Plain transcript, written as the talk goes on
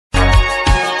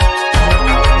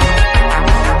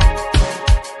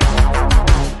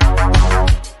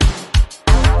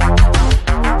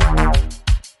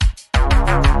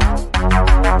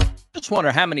just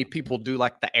wonder how many people do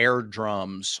like the air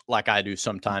drums like I do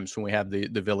sometimes when we have the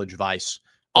Village Vice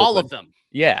open. All of them.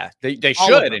 Yeah, they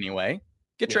should anyway.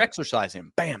 Get your exercise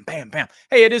in. Bam, bam, bam.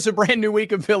 Hey, it is a brand new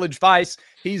week of Village Vice.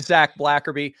 He's Zach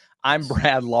Blackerby. I'm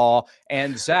Brad Law.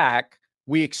 And Zach,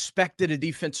 we expected a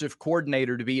defensive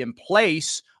coordinator to be in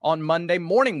place on Monday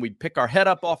morning. We'd pick our head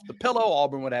up off the pillow.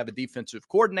 Auburn would have a defensive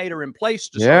coordinator in place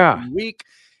to start the week.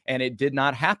 And it did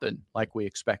not happen like we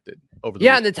expected over the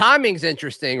week. And the timing's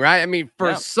interesting, right? I mean,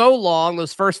 for so long,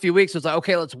 those first few weeks, it was like,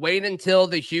 okay, let's wait until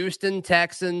the Houston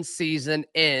Texans season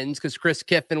ends, because Chris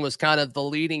Kiffin was kind of the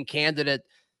leading candidate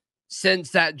since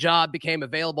that job became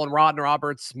available, and Rodney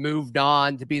Roberts moved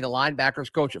on to be the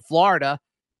linebackers coach at Florida.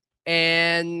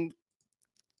 And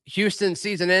Houston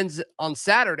season ends on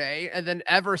Saturday, and then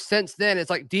ever since then, it's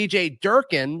like DJ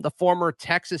Durkin, the former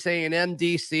Texas A&M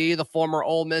DC, the former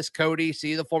Ole Miss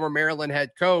co-DC, the former Maryland head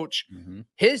coach,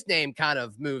 his name kind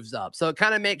of moves up. So it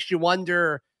kind of makes you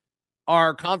wonder,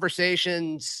 are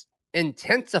conversations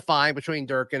intensifying between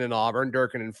Durkin and Auburn,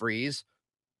 Durkin and Freeze,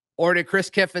 or did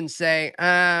Chris Kiffin say,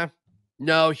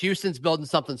 no, Houston's building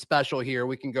something special here.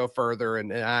 We can go further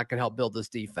and I can help build this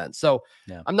defense. So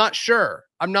I'm not sure,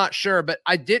 but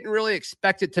I didn't really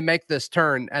expect it to make this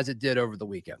turn as it did over the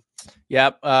weekend.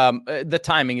 Yeah. The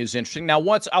timing is interesting. Now,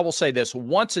 once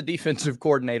a defensive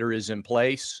coordinator is in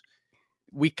place,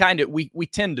 we tend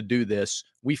to do this.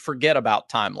 We forget about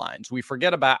timelines. We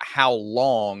forget about how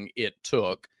long it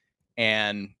took,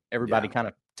 and everybody kind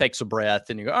of takes a breath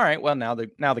and you go, all right, well, now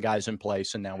the guy's in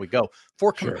place and now we go.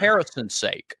 For comparison's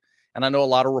sake, and I know a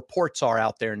lot of reports are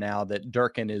out there now that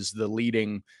Durkin is the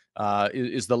leading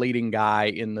guy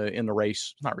in the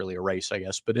race. Not really a race, I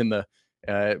guess, but in the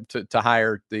to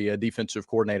hire the defensive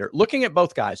coordinator. Looking at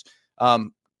both guys,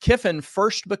 Kiffin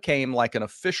first became like an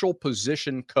official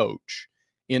position coach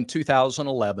in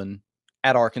 2011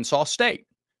 at Arkansas State.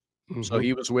 So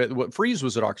he was Freeze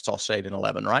was at Arkansas State in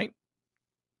 11, right?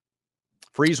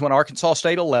 Freeze went Arkansas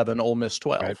State 11, Ole Miss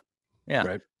 12. Right. Yeah.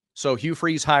 Right. So Hugh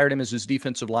Freeze hired him as his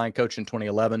defensive line coach in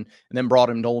 2011 and then brought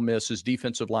him to Ole Miss as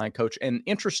defensive line coach. And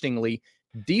interestingly,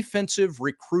 defensive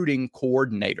recruiting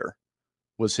coordinator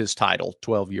was his title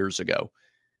 12 years ago.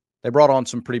 They brought on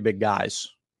some pretty big guys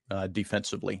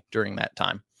defensively during that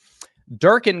time.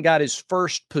 Durkin got his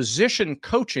first position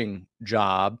coaching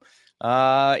job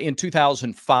in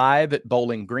 2005 at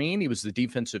Bowling Green. He was the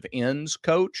defensive ends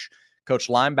coach.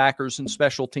 Coached linebackers and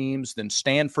special teams, then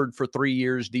Stanford for 3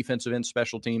 years, defensive end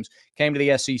special teams. Came to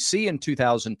the SEC in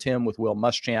 2010 with Will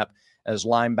Muschamp as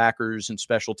linebackers and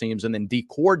special teams, and then D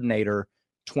coordinator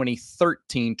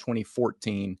 2013,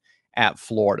 2014 at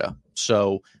Florida.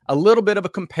 So a little bit of a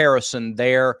comparison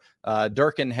there.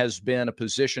 Durkin has been a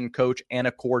position coach and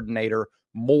a coordinator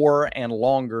more and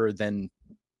longer than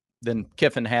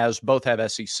Kiffin has. Both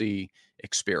have SEC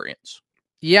experience.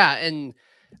 Yeah, and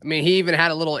I mean, he even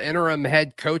had a little interim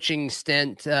head coaching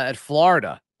stint at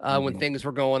Florida when things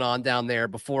were going on down there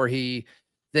before he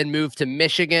then moved to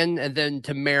Michigan and then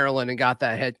to Maryland and got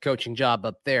that head coaching job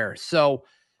up there. So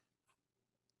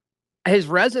his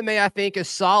resume, I think, is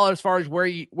solid as far as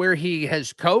where he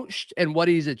has coached and what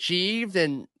he's achieved.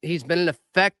 And he's been an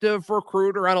effective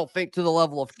recruiter, I don't think to the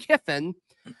level of Kiffin,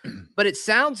 but it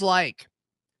sounds like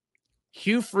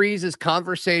Hugh Freeze's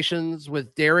conversations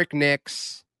with Derek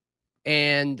Nix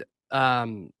and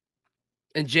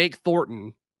Jake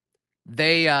Thornton,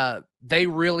 they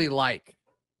really like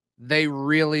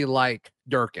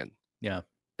Durkin. Yeah.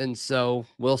 And so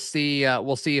we'll see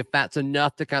if that's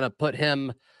enough to kind of put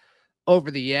him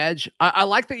over the edge. I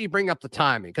like that you bring up the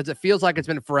timing because it feels like it's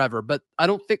been forever, but I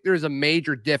don't think there's a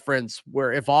major difference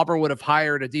where if Auburn would have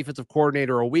hired a defensive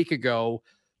coordinator a week ago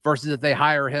versus if they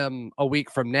hire him a week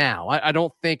from now. I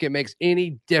don't think it makes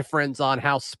any difference on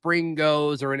how spring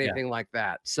goes or anything like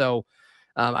that. So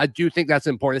I do think that's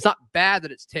important. It's not bad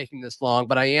that it's taking this long,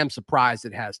 but I am surprised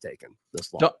it has taken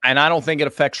this long. And I don't think it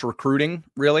affects recruiting,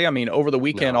 really. I mean, over the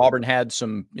weekend, Auburn had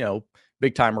some,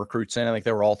 big-time recruits in. I think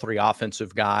they were all three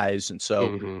offensive guys. And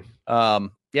so, I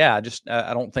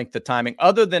don't think the timing,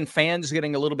 other than fans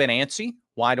getting a little bit antsy,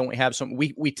 why don't we have some?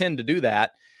 We tend to do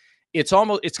that. It's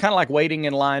kind of like waiting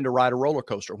in line to ride a roller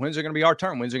coaster. When's it going to be our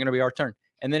turn? When's it going to be our turn?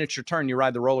 And then it's your turn. You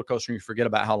ride the roller coaster and you forget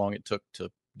about how long it took to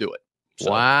do it.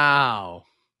 So, wow.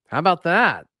 How about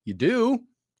that? You do.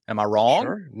 Am I wrong?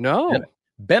 Sure. No.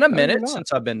 Been a minute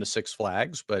since I've been to Six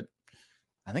Flags, but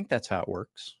I think that's how it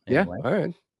works. Anyway. Yeah. All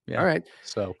right. Yeah. All right.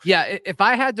 So if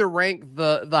I had to rank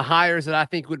the hires that I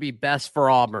think would be best for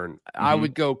Auburn, I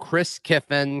would go Chris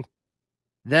Kiffin,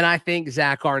 then I think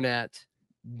Zach Arnett,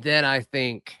 then I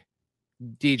think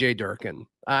DJ Durkin.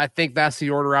 I think that's the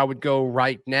order I would go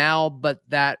right now, but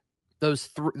that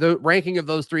The ranking of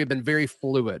those three have been very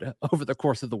fluid over the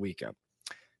course of the weekend.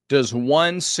 Does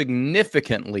one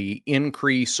significantly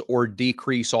increase or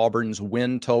decrease Auburn's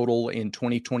win total in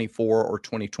 2024 or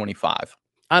 2025?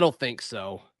 I don't think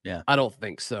so. Yeah. I don't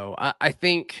think so. I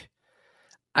think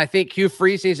Hugh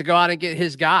Freeze needs to go out and get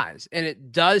his guys. And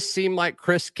it does seem like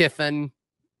Chris Kiffin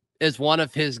is one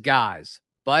of his guys.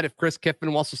 But if Chris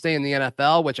Kiffin wants to stay in the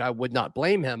NFL, which I would not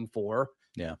blame him for,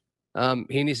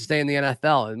 he needs to stay in the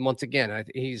NFL. And once again,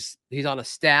 he's on a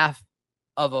staff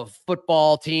of a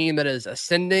football team that is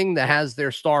ascending, that has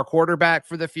their star quarterback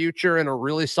for the future and a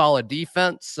really solid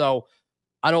defense. So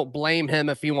I don't blame him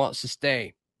if he wants to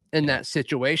stay in that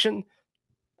situation.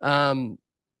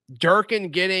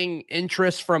 Durkin getting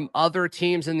interest from other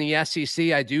teams in the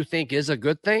SEC, I do think is a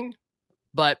good thing,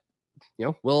 but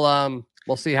we'll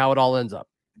see how it all ends up.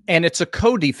 And it's a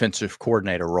co-defensive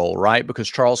coordinator role, right? Because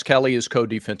Charles Kelly is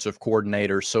co-defensive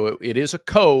coordinator, so it is a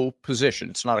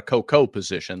co-position. It's not a co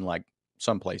position like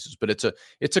some places, but it's a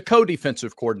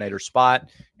co-defensive coordinator spot.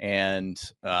 And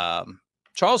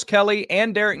Charles Kelly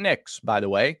and Derek Nix, by the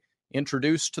way,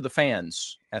 introduced to the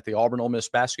fans at the Auburn Ole Miss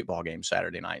basketball game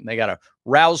Saturday night, and they got a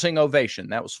rousing ovation.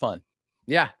 That was fun.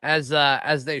 Yeah, as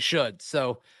they should.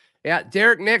 So, yeah,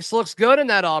 Derek Nix looks good in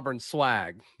that Auburn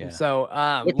swag. Yeah. So,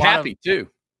 looked happy too.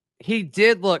 He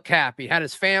did look happy. Had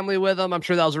his family with him. I'm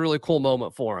sure that was a really cool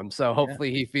moment for him. So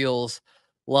hopefully he feels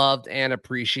loved and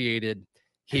appreciated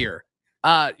here.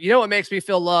 You know what makes me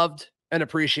feel loved and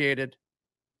appreciated?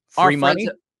 Free money?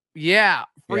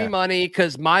 Free money,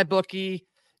 because MyBookie.ag,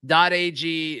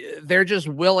 they're just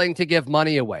willing to give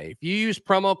money away. If you use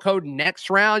promo code next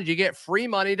round, you get free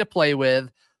money to play with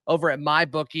over at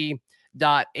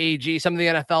MyBookie.ag. Some of the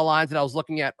NFL lines that I was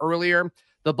looking at earlier,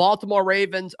 the Baltimore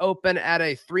Ravens open at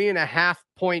a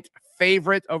 3.5-point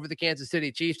favorite over the Kansas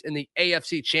City Chiefs in the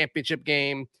AFC Championship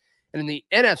game. And in the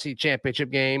NFC Championship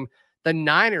game, the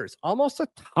Niners, almost a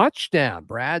touchdown,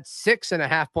 Brad,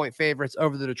 6.5-point favorites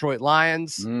over the Detroit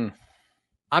Lions.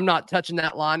 I'm not touching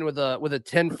that line with a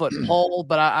 10-foot pole,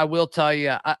 but I will tell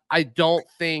you, I don't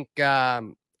think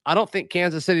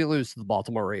Kansas City loses to the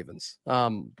Baltimore Ravens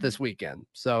this weekend.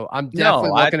 So I'm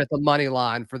definitely looking at the money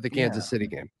line for the Kansas City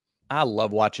game. I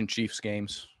love watching Chiefs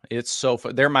games. It's so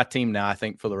fun. They're my team now, I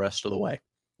think, for the rest of the way.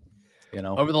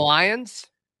 Over the Lions?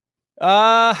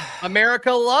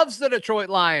 America loves the Detroit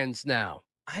Lions now.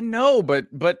 I know, but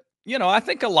I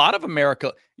think a lot of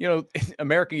America,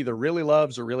 America either really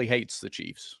loves or really hates the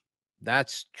Chiefs.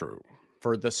 That's true.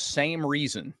 For the same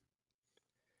reason.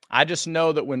 I just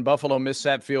know that when Buffalo missed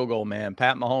that field goal, man,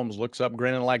 Pat Mahomes looks up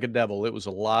grinning like a devil. It was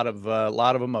a lot of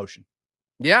emotion.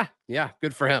 Yeah.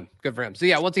 Good for him.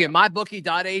 So once again,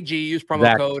 MyBookie.ag, use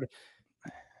promo code.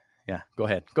 Yeah, go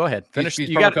ahead. Finish.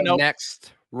 You got to know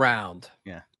next round.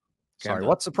 Yeah. Sorry,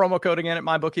 what's the promo code again at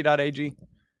MyBookie.ag?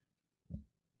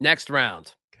 Next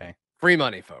round. Okay. Free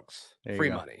money, folks. Free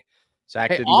go. money.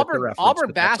 Hey,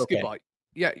 Auburn basketball. Okay.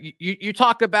 Yeah, you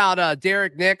talk about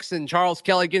Derek Nix and Charles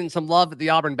Kelly getting some love at the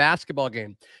Auburn basketball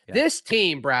game. Yeah. This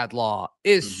team, Brad Law,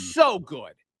 is so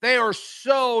good. They are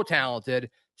so talented,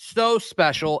 so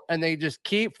special, and they just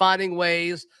keep finding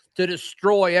ways to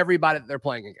destroy everybody that they're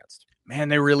playing against. Man,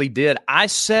 they really did. I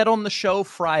said on the show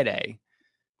Friday,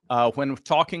 when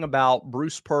talking about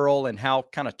Bruce Pearl and how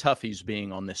kind of tough he's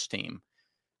being on this team,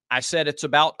 I said it's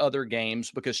about other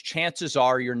games because chances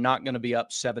are you're not going to be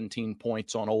up 17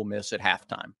 points on Ole Miss at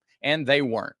halftime. And they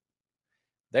weren't.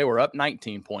 They were up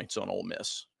 19 points on Ole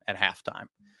Miss at halftime.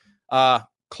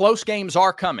 Close games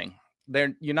are coming.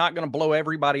 You're not going to blow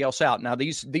everybody else out. Now,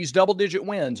 these double-digit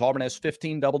wins, Auburn has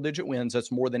 15 double-digit wins.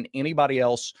 That's more than anybody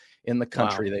else in the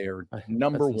country. Wow. They are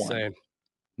number one.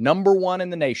 Number one in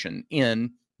the nation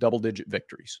in double-digit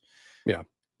victories. Yeah.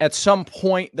 At some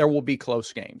point, there will be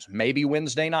close games. Maybe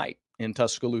Wednesday night in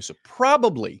Tuscaloosa.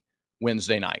 Probably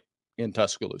Wednesday night in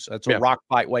Tuscaloosa. That's a rock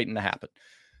fight waiting to happen.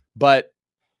 But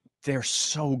they're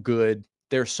so good.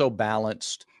 They're so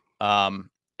balanced. And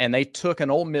they took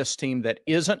an Ole Miss team that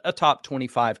isn't a top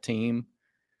 25 team,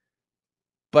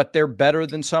 but they're better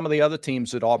than some of the other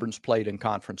teams that Auburn's played in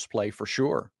conference play for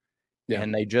sure. Yeah.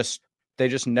 And they just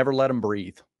never let them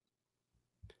breathe.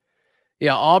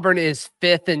 Yeah, Auburn is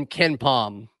 5th in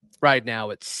KenPom right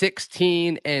now. It's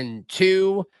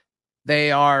 16-2.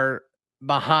 They are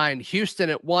behind Houston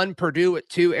at 1, Purdue at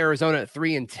 2, Arizona at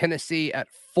 3, and Tennessee at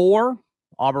 4.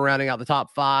 Auburn rounding out the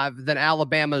top 5. Then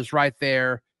Alabama's right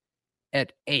there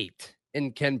at 8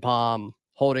 in KenPom,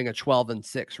 holding a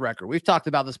 12-6 record. We've talked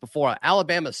about this before.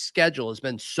 Alabama's schedule has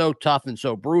been so tough and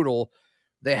so brutal.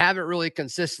 They haven't really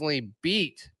consistently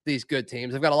beat these good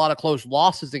teams. They've got a lot of close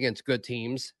losses against good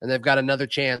teams, and they've got another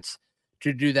chance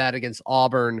to do that against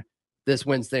Auburn this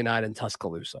Wednesday night in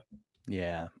Tuscaloosa.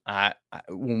 Yeah.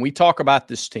 When we talk about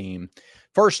this team,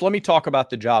 first, let me talk about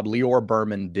the job Lior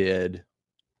Berman did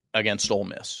against Ole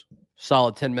Miss.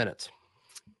 Solid 10 minutes.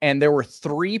 And there were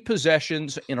 3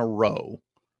 possessions in a row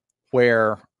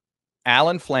where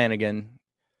Alan Flanagan,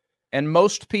 and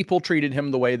most people treated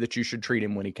him the way that you should treat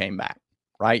him when he came back,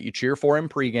 right? You cheer for him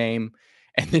pregame,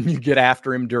 and then you get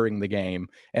after him during the game.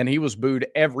 And he was booed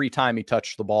every time he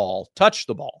touched the ball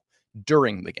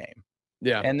during the game.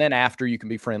 Yeah. And then after, you can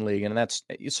be friendly. And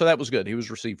so that was good. He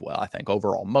was received well, I think,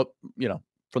 overall,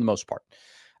 for the most part.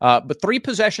 But 3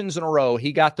 possessions in a row,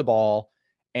 he got the ball,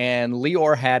 and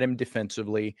Lior had him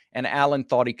defensively, and Allen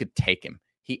thought he could take him.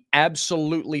 He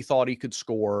absolutely thought he could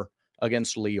score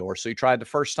against Lior. So he tried the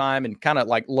first time and kind of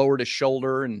like lowered his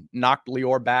shoulder and knocked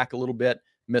Lior back a little bit,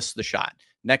 missed the shot.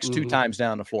 Next 2 times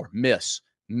down the floor, miss.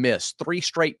 3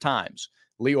 straight times.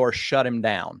 Lior shut him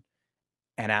down,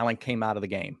 and Allen came out of the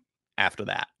game after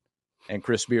that. And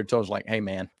Chris Beard told us, like, hey,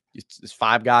 man, it's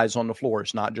 5 guys on the floor.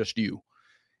 It's not just you.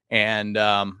 And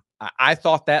I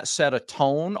thought that set a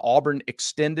tone. Auburn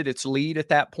extended its lead at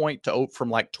that point from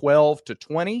like 12 to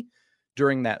 20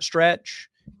 during that stretch.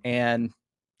 And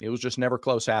it was just never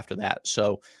close after that.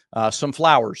 So some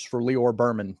flowers for Lior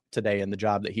Berman today in the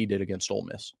job that he did against Ole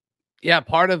Miss. Yeah,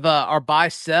 part of our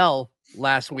buy-sell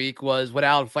last week was when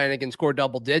Alan Flanagan scored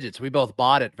double digits. We both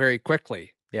bought it very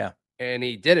quickly. Yeah. And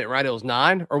he did it, right? It was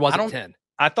 9, or was it 10?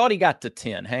 I thought he got to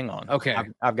 10. Hang on. Okay.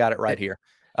 I've got it right here.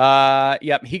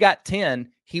 Yep, he got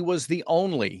 10. He was the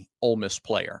only Ole Miss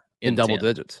player in double 10.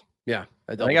 digits. Yeah.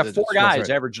 They got 4 guys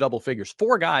average double figures.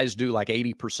 4 guys do like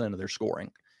 80% of their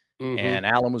scoring. And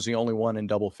Allen was the only one in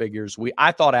double figures.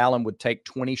 I thought Allen would take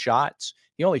 20 shots.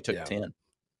 He only took 10.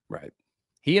 Right.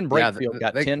 He and Brakefield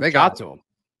got 10. They got to him.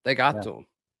 They got to him.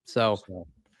 So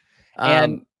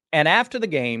and after the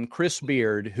game, Chris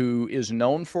Beard, who is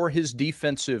known for his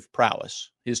defensive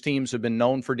prowess, his teams have been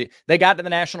known for they got to the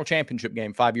national championship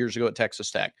game 5 years ago at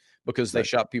Texas Tech because they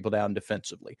shut people down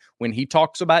defensively. When he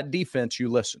talks about defense, you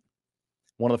listen.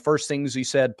 One of the first things he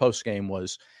said post-game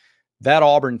was, that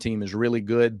Auburn team is really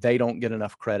good. They don't get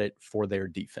enough credit for their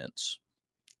defense.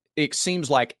 It seems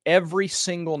like every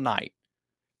single night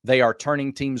they are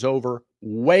turning teams over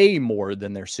way more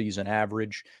than their season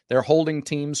average. They're holding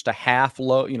teams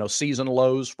to season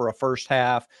lows for a first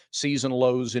half, season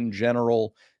lows in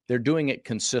general. They're doing it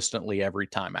consistently every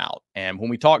time out. And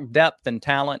when we talk depth and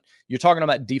talent, you're talking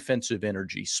about defensive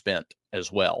energy spent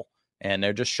as well. And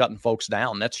they're just shutting folks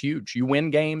down. That's huge. You win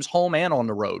games home and on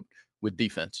the road with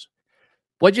defense.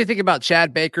 What do you think about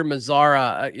Chad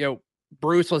Baker-Mazara?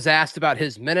 Bruce was asked about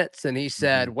his minutes, and he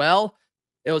said, well,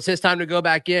 it was his time to go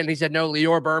back in. He said, no,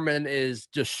 Lior Berman is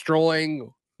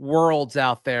destroying worlds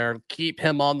out there. Keep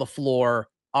him on the floor.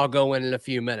 I'll go in a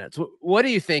few minutes. What do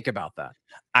you think about that?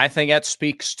 I think that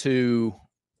speaks to,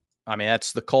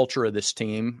 that's the culture of this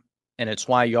team, and it's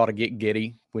why you ought to get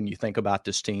giddy when you think about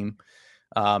this team.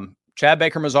 Chad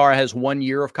Baker-Mazara has 1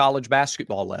 year of college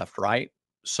basketball left, right?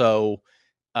 So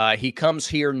he comes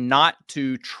here not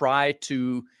to try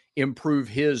to improve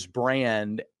his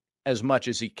brand as much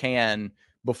as he can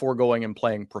before going and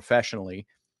playing professionally.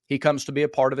 He comes to be a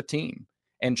part of a team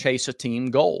and chase a team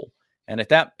goal. And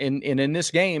in this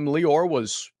game, Lior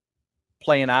was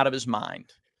playing out of his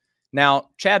mind. Now,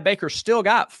 Chad Baker still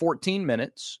got 14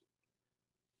 minutes,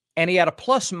 and he had a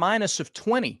plus minus of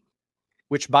 20,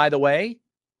 which, by the way,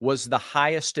 was the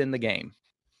highest in the game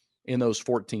in those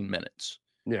 14 minutes.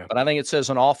 Yeah. But I think it says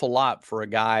an awful lot for a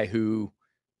guy who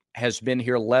has been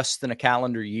here less than a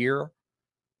calendar year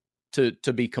to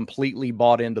be completely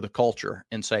bought into the culture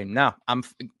and say, no,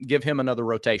 give him another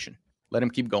rotation. Let him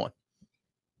keep going.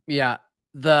 Yeah.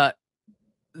 The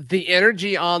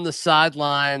energy on the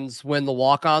sidelines when the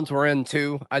walk-ons were in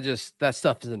too, that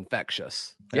stuff is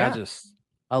infectious. Yeah.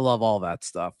 I love all that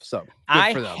stuff. So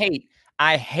I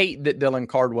hate that Dylan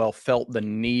Cardwell felt the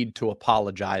need to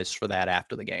apologize for that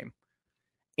after the game.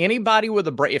 Anybody with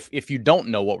a break, if you don't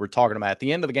know what we're talking about, at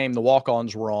the end of the game, the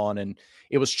walk-ons were on, and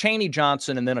it was Chaney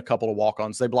Johnson and then a couple of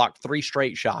walk-ons. They blocked 3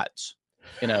 straight shots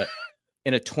in a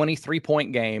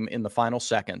 23-point game in the final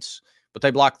seconds, but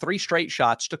they blocked 3 straight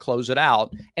shots to close it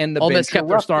out. And the Ole Miss kept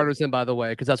their starters in, by the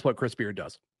way, because that's what Chris Beard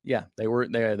does. Yeah, they were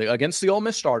there against the Ole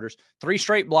Miss starters. 3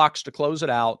 straight blocks to close it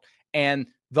out, and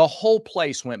the whole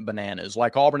place went bananas,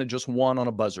 like Auburn had just won on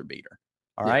a buzzer beater.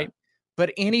 All right.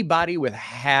 But anybody with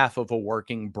half of a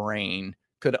working brain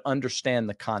could understand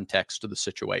the context of the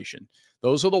situation.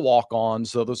 Those are the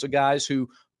walk-ons. Those are guys who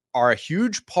are a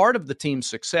huge part of the team's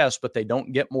success, but they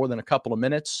don't get more than a couple of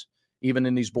minutes, even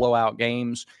in these blowout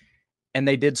games. And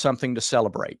they did something to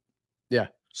celebrate. Yeah.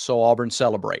 So Auburn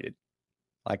celebrated.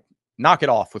 Like, knock it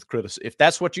off with criticism. If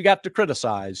that's what you got to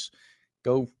criticize,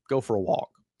 go for a walk.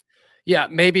 Yeah,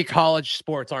 maybe college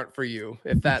sports aren't for you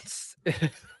if that's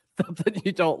something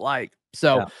you don't like.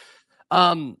 So,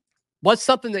 what's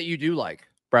something that you do like,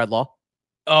 Brad Law?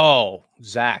 Oh,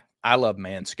 Zach, I love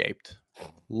Manscaped.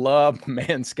 Love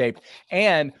Manscaped.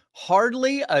 And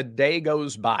hardly a day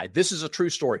goes by. This is a true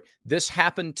story. This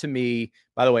happened to me,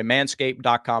 by the way,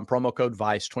 manscaped.com, promo code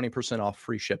VICE, 20% off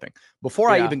free shipping. Before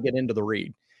I even get into the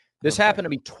read, this happened to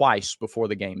me twice before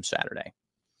the game Saturday.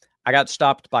 I got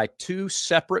stopped by two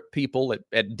separate people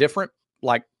at different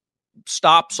like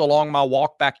stops along my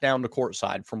walk back down to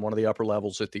courtside from one of the upper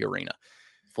levels at the arena.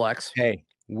 Flex. Hey,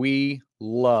 we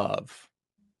love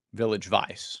Village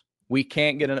Vice. We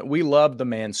can't get in it. We love the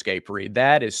Manscaped read.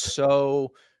 That is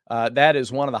so, that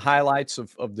is one of the highlights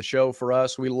of the show for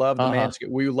us. We love the Manscaped.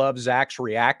 We love Zach's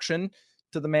reaction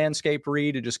to the Manscaped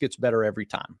read. It just gets better every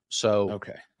time. So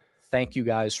thank you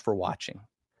guys for watching.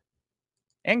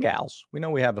 And gals. We know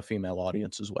we have a female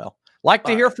audience as well. Like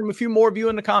to hear from a few more of you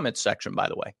in the comments section, by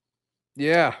the way.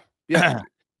 Yeah.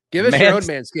 Give us your own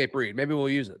Manscaped read. Maybe we'll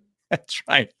use it. That's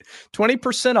right.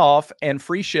 20% off and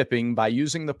free shipping by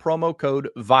using the promo code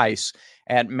VICE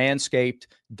at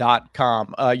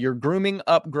manscaped.com. Your grooming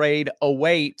upgrade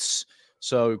awaits.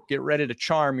 So get ready to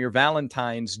charm your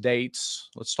Valentine's dates.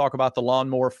 Let's talk about the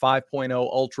Lawnmower 5.0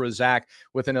 Ultra, Zach,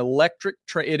 with an electric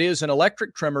it is an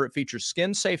electric trimmer. It features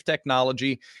skin-safe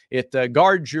technology. It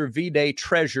guards your V-Day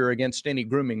treasure against any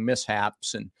grooming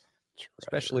mishaps. And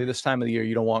especially this time of the year,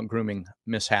 you don't want grooming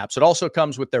mishaps. It also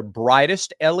comes with their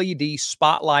brightest LED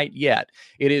spotlight yet.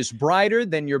 It is brighter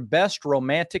than your best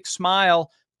romantic smile,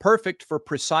 perfect for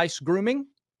precise grooming,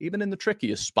 even in the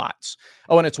trickiest spots.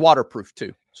 Oh, and it's waterproof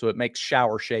too, so it makes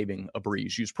shower shaving a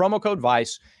breeze. Use promo code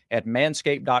VICE at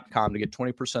manscaped.com to get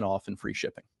 20% off and free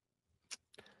shipping.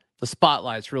 The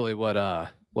spotlight's really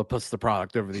what puts the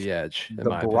product over the edge. The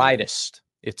brightest.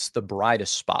 It's the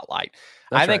brightest spotlight.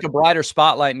 I think a brighter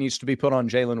spotlight needs to be put on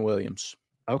Jalen Williams.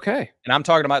 Okay. And I'm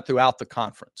talking about throughout the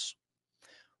conference.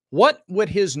 What would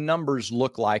his numbers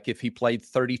look like if he played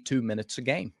 32 minutes a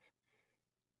game?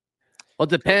 Well,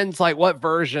 it depends like what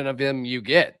version of him you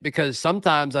get, because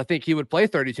sometimes I think he would play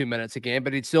 32 minutes a game,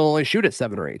 but he'd still only shoot it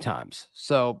 7 or 8 times.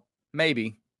 So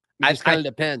maybe. It just kind of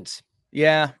depends.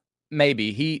 Yeah,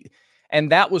 maybe.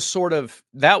 That was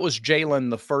Jalen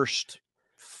the first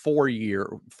 3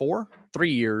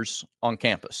 years on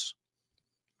campus.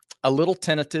 A little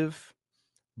tentative,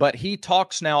 but he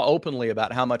talks now openly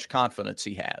about how much confidence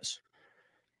he has.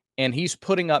 And he's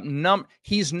putting up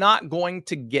he's not going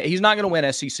to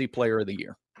win SEC Player of the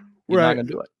Year. He's not going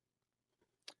to do it.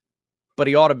 But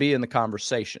he ought to be in the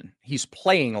conversation. He's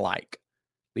playing like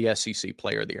the SEC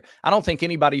Player of the Year. I don't think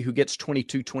anybody who gets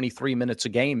 22, 23 minutes a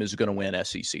game is going to win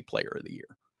SEC Player of the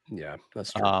Year. Yeah,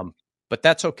 that's true. But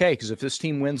that's okay, because if this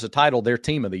team wins a title, they're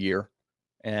Team of the Year.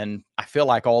 And I feel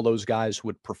like all those guys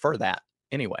would prefer that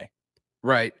anyway.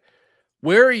 Right.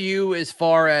 Where are you as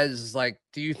far as, like,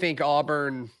 do you think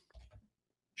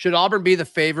should Auburn be the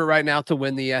favorite right now to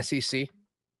win the SEC?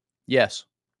 Yes.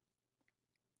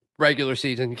 Regular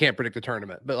season, you can't predict the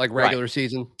tournament, but like regular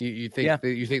season, you think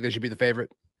they should be the favorite?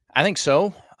 I think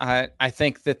so. I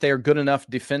think that they're good enough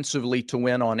defensively to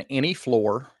win on any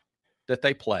floor that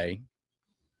they play.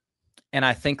 And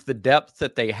I think the depth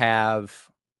that they have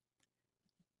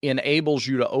enables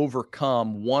you to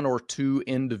overcome one or two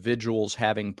individuals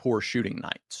having poor shooting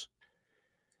nights.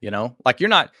 Like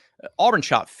Auburn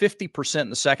shot 50% in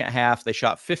the second half. They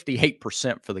shot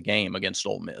 58% for the game against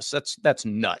Ole Miss. That's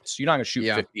nuts. You're not going to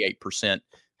shoot 58%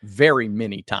 very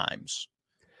many times.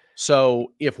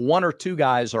 So if one or two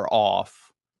guys are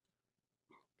off,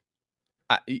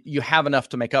 you have enough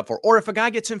to make up for. Or if a guy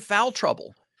gets in foul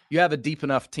trouble, you have a deep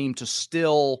enough team to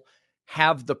still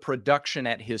have the production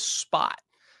at his spot.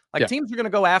 Teams are going to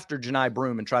go after Janai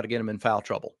Broome and try to get him in foul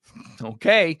trouble.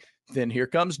 Okay, then here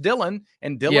comes Dylan,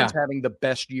 and Dylan's having the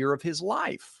best year of his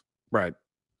life. Right.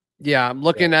 Yeah, I'm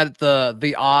looking at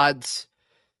the odds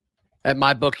at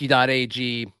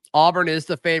mybookie.ag. Auburn is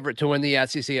the favorite to win the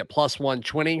SEC at plus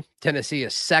 120. Tennessee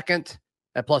is second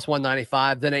at plus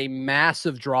 195. Then a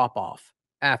massive drop-off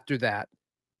after that.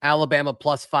 Alabama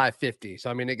plus 550. So,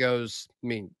 it goes,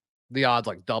 the odds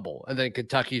like double. And then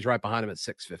Kentucky's right behind them at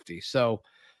 650. So,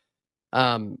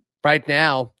 right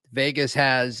now, Vegas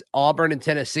has Auburn and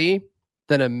Tennessee,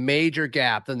 then a major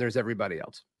gap. Then there's everybody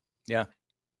else. Yeah.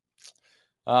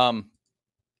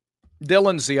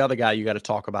 Dylan's the other guy you got to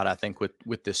talk about, I think,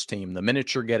 with this team. The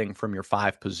minutes you're getting from your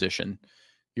 5 position.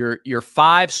 Your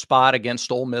 5 spot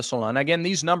against Ole Miss. And again,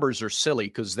 these numbers are silly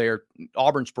because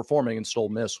Auburn's performing against Ole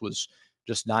Miss was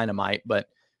just dynamite. But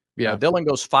Dylan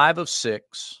goes 5 of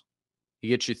 6 He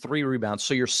gets you 3 rebounds.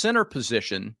 So your center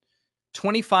position,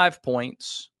 25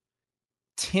 points,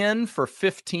 10 for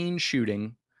 15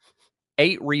 shooting,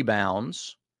 8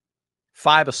 rebounds,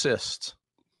 5 assists.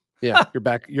 Yeah,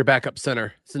 your backup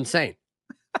center. It's insane.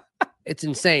 It's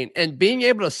insane. And being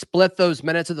able to split those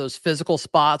minutes of those physical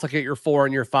spots, like at your 4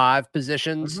 and your 5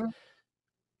 positions,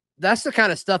 that's the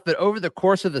kind of stuff that over the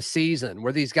course of the season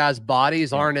where these guys'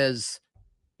 bodies aren't as,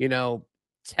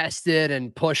 tested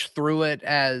and pushed through it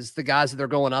as the guys that they're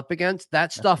going up against,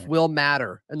 that stuff will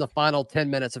matter in the final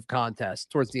 10 minutes of contest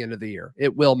towards the end of the year.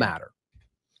 It will matter.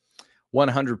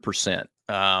 100%.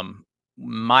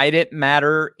 Might it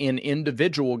matter in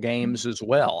individual games as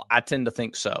well? I tend to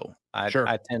think so. I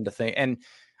tend to think, and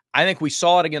I think we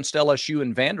saw it against LSU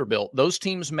and Vanderbilt. Those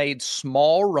teams made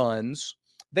small runs.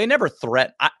 They never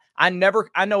threat. I know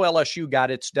LSU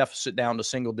got its deficit down to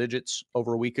single digits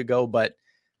over a week ago, but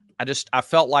I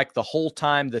felt like the whole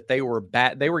time that they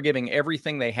were giving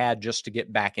everything they had just to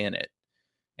get back in it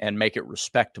and make it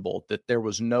respectable, that there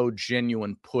was no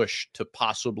genuine push to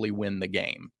possibly win the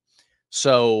game.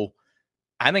 So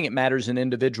I think it matters in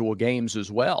individual games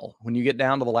as well. When you get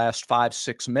down to the last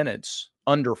 5-6 minutes,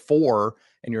 under 4,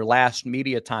 and your last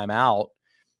media timeout,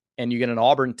 and you get an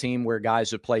Auburn team where guys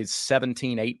have played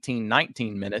 17, 18,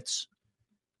 19 minutes,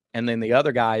 and then the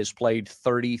other guy has played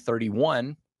 30,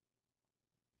 31,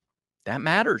 that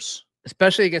matters.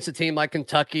 Especially against a team like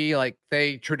Kentucky. Like,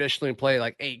 they traditionally play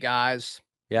like 8 guys.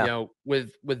 Yeah.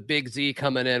 With Big Z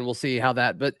coming in, we'll see how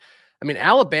that. But I mean,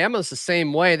 Alabama's the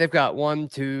same way. They've got 1,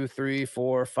 2, 3,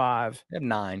 4, 5. They have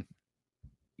 9.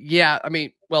 Yeah, I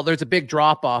mean, well, there's a big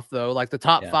drop off though. Like the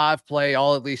top 5 play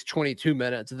all at least 22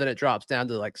 minutes, and then it drops down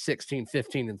to like 16,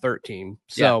 15, and 13.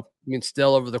 So I mean,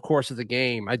 still over the course of the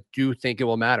game, I do think it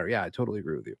will matter. Yeah, I totally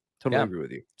agree with you. Agree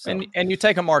with you. So. And you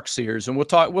take a Mark Sears, and we'll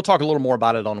talk a little more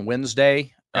about it on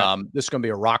Wednesday. Yeah. This is going to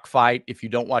be a rock fight. If you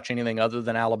don't watch anything other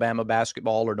than Alabama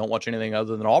basketball or don't watch anything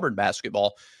other than Auburn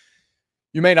basketball,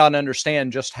 you may not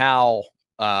understand just how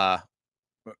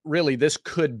really this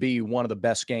could be one of the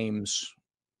best games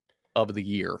of the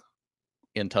year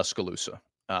in Tuscaloosa.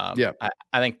 I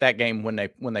think that game when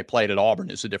they played at Auburn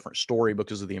is a different story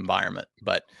because of the environment.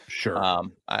 But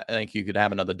I think you could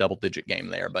have another double-digit game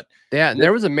there. But yeah, and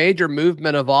there was a major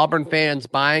movement of Auburn fans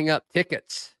buying up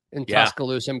tickets in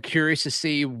Tuscaloosa. I'm curious to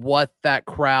see what that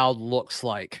crowd looks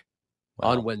like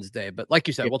on Wednesday. But like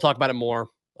you said, we'll talk about it more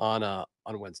on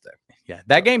Wednesday. Yeah,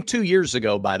 that game 2 years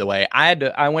ago, by the way,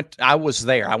 I was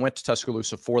there. I went to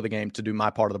Tuscaloosa for the game to do my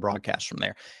part of the broadcast from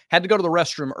there. Had to go to the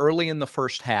restroom early in the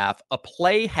first half. A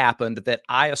play happened that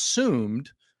I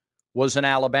assumed was an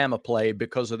Alabama play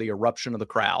because of the eruption of the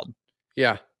crowd.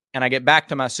 Yeah. And I get back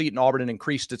to my seat, and Auburn had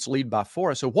increased its lead by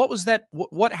 4. I said, what was that?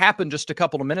 What happened just a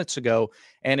couple of minutes ago?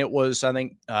 And it was, I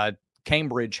think,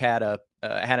 Cambridge had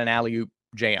an alley-oop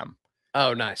jam.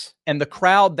 Oh, nice. And the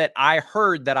crowd that I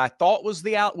heard that I thought was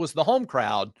the home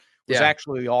crowd was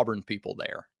actually the Auburn people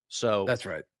there. So that's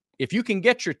right. If you can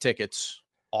get your tickets,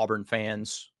 Auburn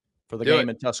fans, for the game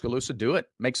in Tuscaloosa, do it.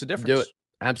 Makes a difference. Do it.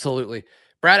 Absolutely.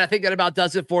 Brad, I think that about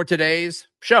does it for today's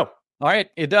show. All right,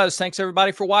 it does. Thanks,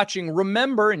 everybody, for watching.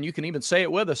 Remember, and you can even say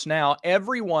it with us now,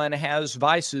 everyone has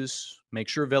vices. Make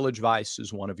sure Village Vice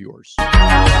is one of yours.